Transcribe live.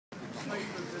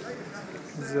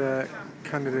the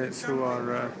candidates who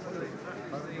are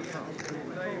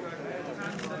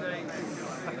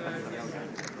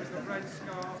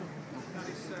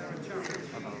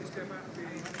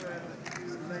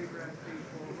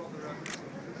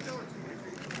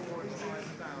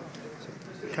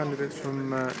candidates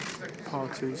from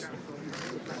parties.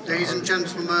 Ladies and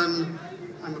gentlemen,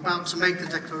 I'm about to make the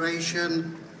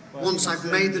declaration. Once I've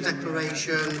made the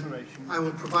declaration, I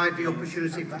will provide the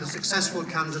opportunity for the successful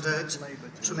candidate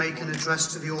to make an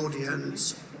address to the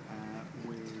audience.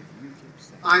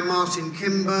 I, Martin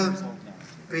Kimber,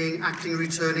 being Acting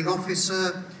Returning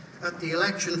Officer at the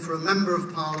election for a Member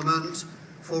of Parliament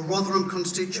for Rotherham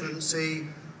constituency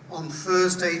on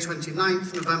Thursday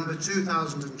 29th November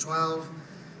 2012,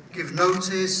 give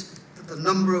notice that the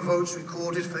number of votes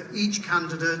recorded for each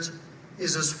candidate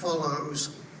is as follows.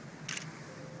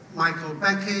 Michael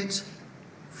Beckett,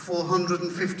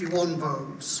 451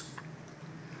 votes.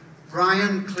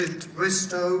 Brian Clint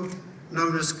Bristow,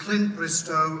 known as Clint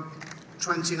Bristow,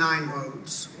 29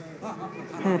 votes.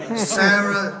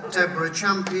 Sarah Deborah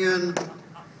Champion,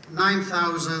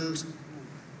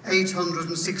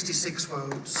 9,866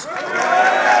 votes.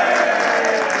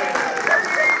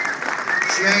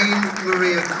 Jane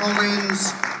Maria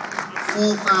Collins,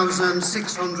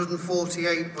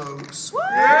 4,648 votes.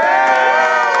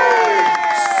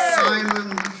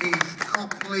 Simon Keith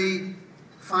Copley,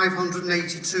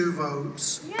 582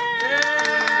 votes.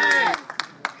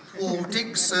 Paul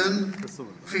Dixon,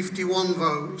 51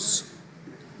 votes.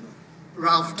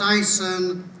 Ralph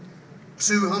Dyson,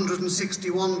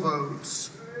 261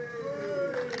 votes.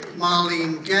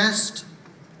 Marlene Guest,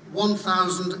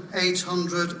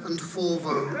 1,804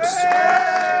 votes.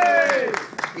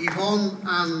 Yvonne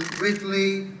Ann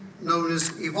Ridley, known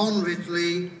as Yvonne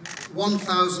Ridley,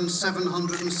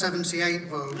 1,778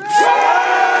 votes.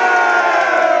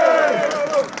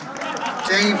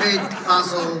 David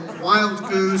Basil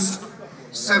Wildgoose,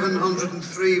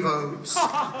 703 votes.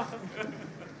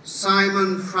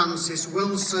 Simon Francis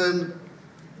Wilson,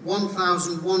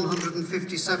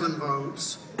 1,157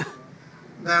 votes.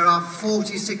 There are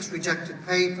 46 rejected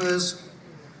papers,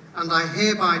 and I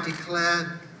hereby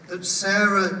declare that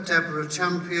Sarah Deborah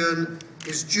Champion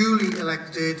is duly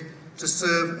elected to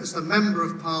serve as the Member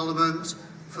of Parliament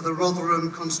for the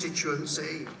Rotherham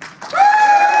constituency.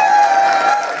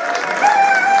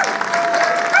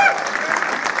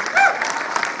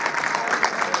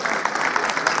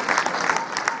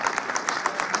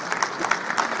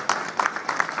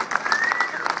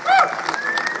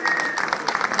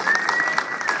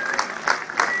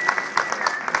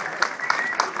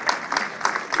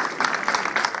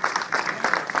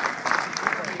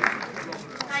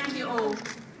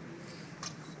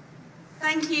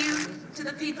 Thank you to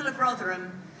the people of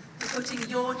Rotherham for putting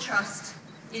your trust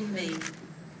in me.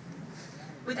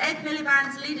 With Ed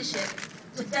Miliband's leadership,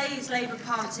 today's Labour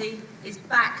Party is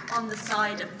back on the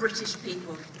side of British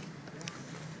people.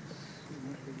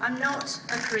 I'm not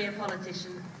a career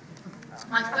politician.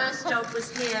 My first job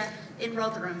was here in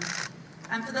Rotherham,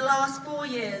 and for the last 4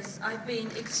 years I've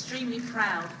been extremely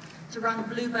proud to run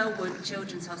Bluebell Wood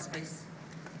Children's Hospice,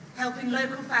 helping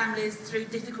local families through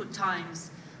difficult times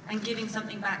and giving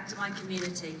something back to my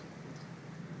community.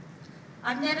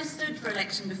 I've never stood for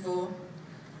election before,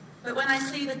 but when I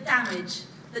see the damage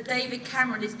that David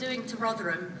Cameron is doing to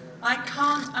Rotherham, I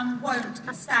can't and won't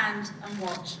stand and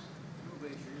watch.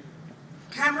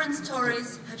 Cameron's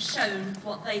Tories have shown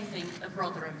what they think of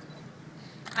Rotherham.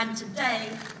 And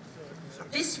today,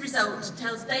 this result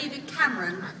tells David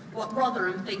Cameron what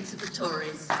Rotherham thinks of the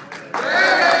Tories.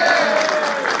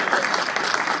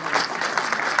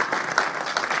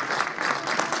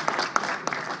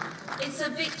 It's a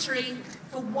victory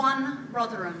for one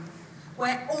Rotherham,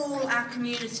 where all our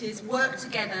communities work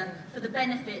together for the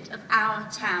benefit of our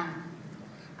town.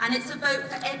 And it's a vote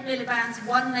for Ed Miliband's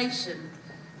One Nation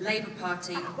Labour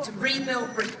Party to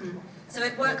rebuild Britain so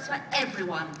it works for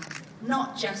everyone,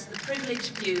 not just the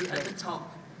privileged few at the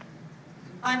top.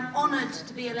 I'm honoured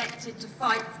to be elected to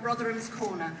fight for Rotherham's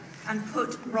corner and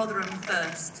put Rotherham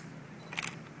first.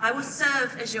 I will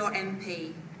serve as your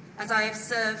MP, as I have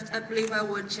served at Bluebell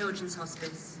Wood Children's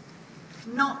Hospice,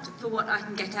 not for what I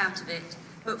can get out of it,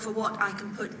 but for what I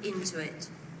can put into it.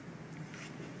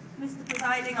 Mr.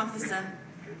 Presiding Officer,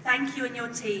 thank you and your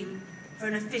team for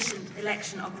an efficient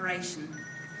election operation.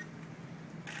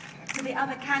 To the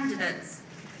other candidates,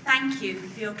 thank you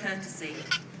for your courtesy.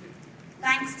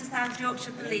 Thanks to South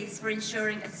Yorkshire Police for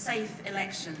ensuring a safe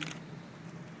election.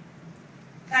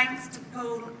 Thanks to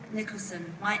Paul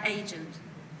Nicholson, my agent,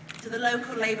 to the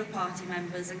local Labour Party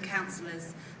members and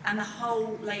councillors and the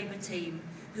whole Labour team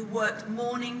who worked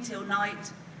morning till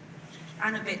night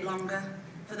and a bit longer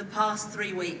for the past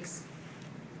 3 weeks.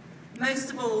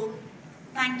 Most of all,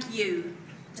 thank you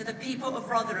to the people of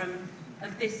Rotherham,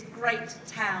 of this great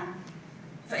town,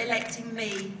 for electing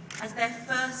me as their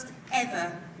first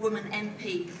ever woman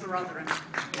MP for Rotherham.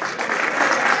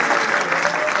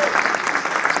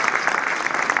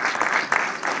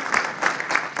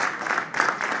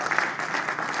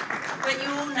 But you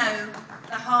all know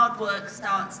the hard work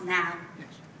starts now.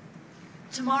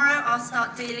 Tomorrow I'll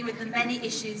start dealing with the many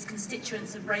issues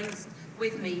constituents have raised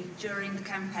with me during the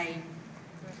campaign.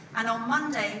 And on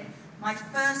Monday, my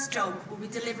first job will be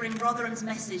delivering Rotherham's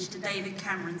message to David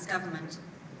Cameron's government.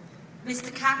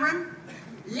 Mr. Cameron,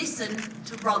 listen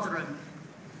to Rotherham.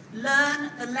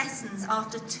 Learn the lessons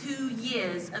after 2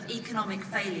 years of economic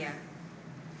failure.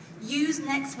 Use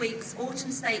next week's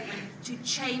autumn statement to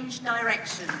change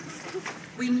direction.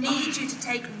 We need you to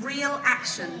take real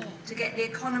action to get the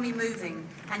economy moving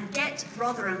and get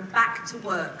Rotherham back to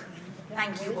work.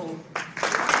 Thank you all.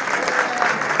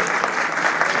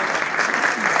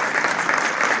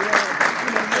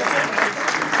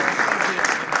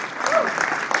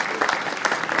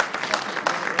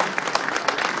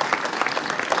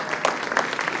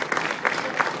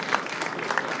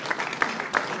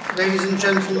 Ladies and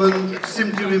gentlemen, it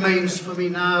simply remains for me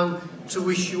now to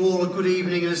wish you all a good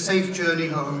evening and a safe journey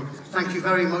home. Thank you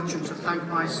very much, and to thank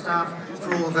my staff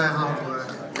for all their hard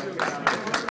work.